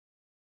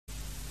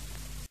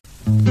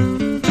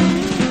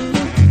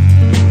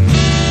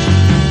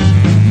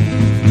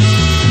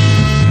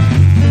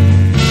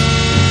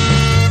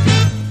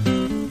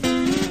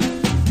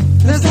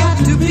There's got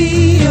to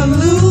be a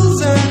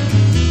loser.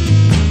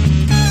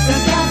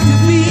 There's got to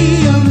be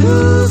a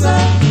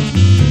loser.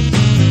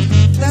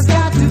 There's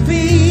got to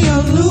be a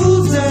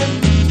loser.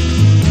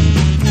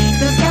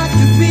 There's got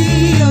to be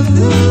a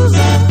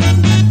loser.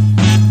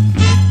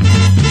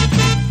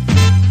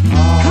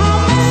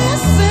 Come and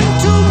listen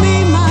to me,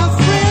 my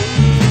friend,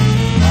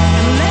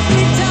 and let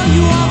me tell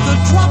you of the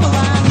trouble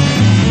I'm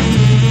in.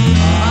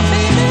 My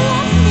baby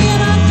left me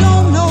and I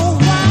don't know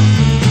why.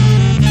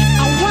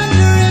 I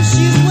wonder if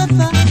she's with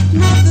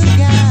another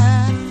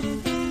guy.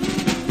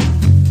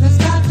 There's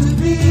got to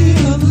be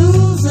a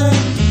loser.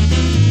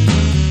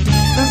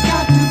 There's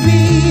got to be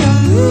a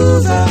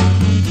loser.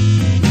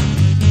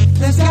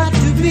 There's got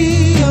to be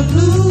a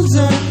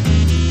loser.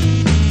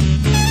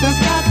 There's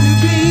got to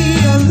be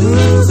a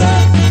loser.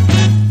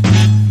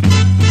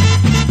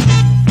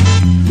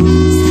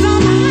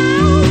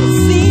 Somehow it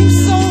seems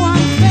so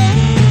unfair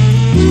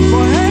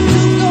for her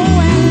to go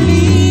and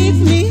leave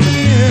me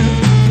here.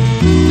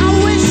 I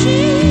wish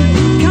she'd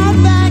come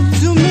back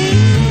to me.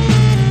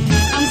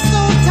 I'm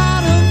so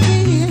tired of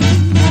being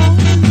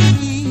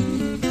lonely.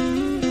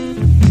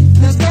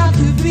 There's got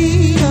to be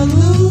a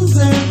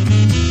loser.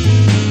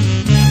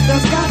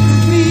 There's got to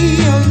be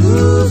a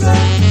loser.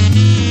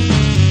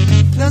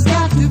 There's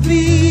got to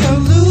be a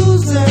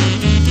loser.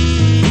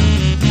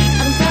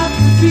 There's got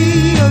to be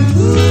a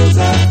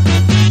loser.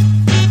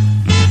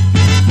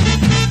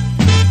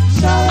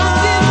 I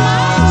didn't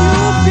mind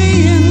you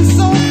being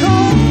so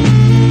cold,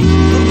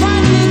 but why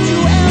did you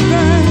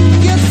ever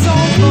get so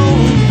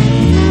bold?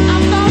 I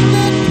thought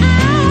that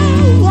I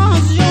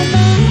was your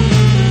man,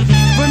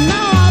 but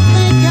now I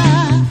think I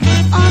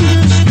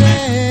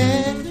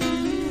understand.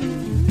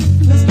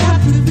 There's got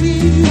to be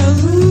a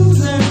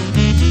loser.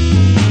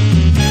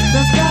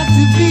 There's got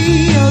to be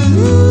a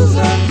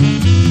loser.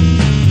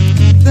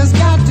 There's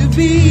got to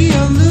be